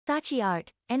Saatchi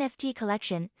Art, NFT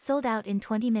collection, sold out in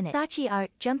 20 minutes. Saatchi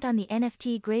Art jumped on the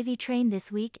NFT gravy train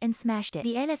this week and smashed it.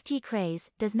 The NFT craze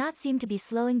does not seem to be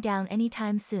slowing down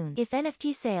anytime soon. If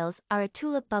NFT sales are a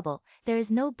tulip bubble, there is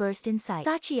no burst in sight.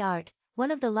 Saatchi Art,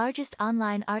 one of the largest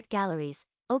online art galleries,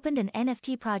 opened an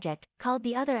NFT project called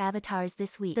The Other Avatars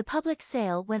this week. The public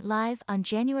sale went live on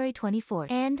January 24th.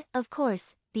 And, of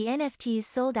course, the NFTs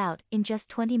sold out in just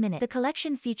 20 minutes. The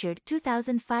collection featured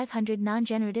 2,500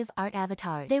 non-generative art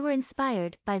avatars. They were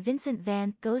inspired by Vincent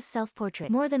van Gogh's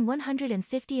self-portrait. More than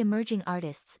 150 emerging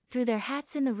artists threw their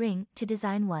hats in the ring to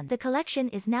design one. The collection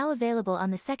is now available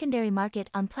on the secondary market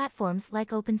on platforms like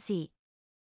OpenSea.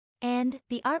 And,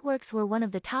 the artworks were one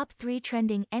of the top 3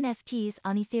 trending NFTs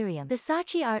on Ethereum. The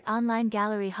Saatchi Art online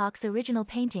gallery hawks original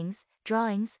paintings,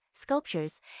 drawings,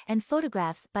 sculptures, and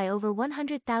photographs by over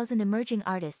 100,000 emerging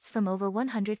artists from over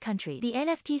 100 countries. The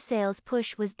NFT sales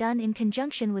push was done in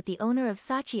conjunction with the owner of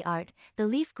Saatchi Art, the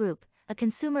Leaf Group, a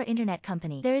consumer internet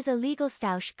company. There is a legal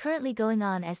stoush currently going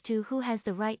on as to who has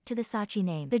the right to the Saatchi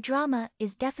name. The drama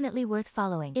is definitely worth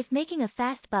following. If making a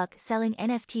fast buck selling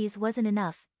NFTs wasn't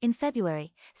enough, in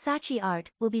February, Saatchi Art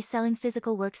will be selling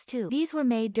physical works too. These were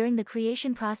made during the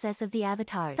creation process of the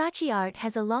avatars. Saatchi Art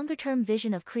has a longer-term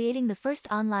vision of creating the first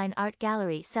online art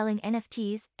gallery selling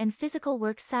NFTs and physical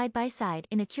works side by side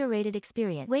in a curated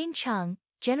experience. Chang,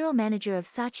 general manager of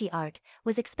Saatchi Art,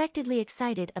 was expectedly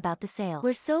excited about the sale.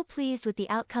 "We're so pleased with the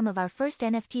outcome of our first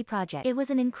NFT project. It was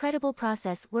an incredible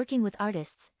process working with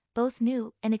artists, both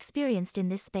new and experienced in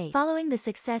this space. Following the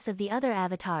success of the other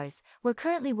avatars, we're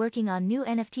currently working on new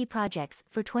NFT projects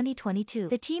for 2022.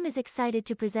 The team is excited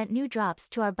to present new drops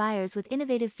to our buyers with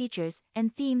innovative features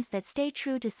and themes that stay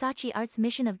true to Saatchi Art's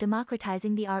mission of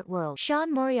democratizing the art world."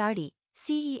 Sean Moriarty,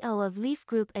 CEO of Leaf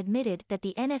Group, admitted that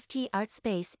the NFT art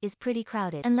space is pretty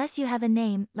crowded. "Unless you have a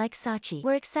name like Saatchi.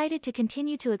 We're excited to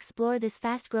continue to explore this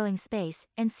fast-growing space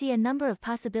and see a number of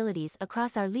possibilities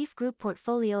across our Leaf Group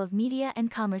portfolio of media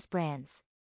and commerce brands.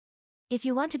 If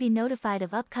you want to be notified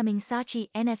of upcoming Saatchi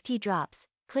NFT drops,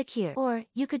 click here. Or,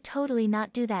 you could totally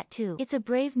not do that too. It's a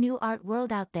brave new art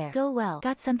world out there. Go well.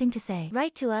 Got something to say?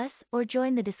 Write to us or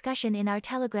join the discussion in our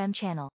Telegram channel.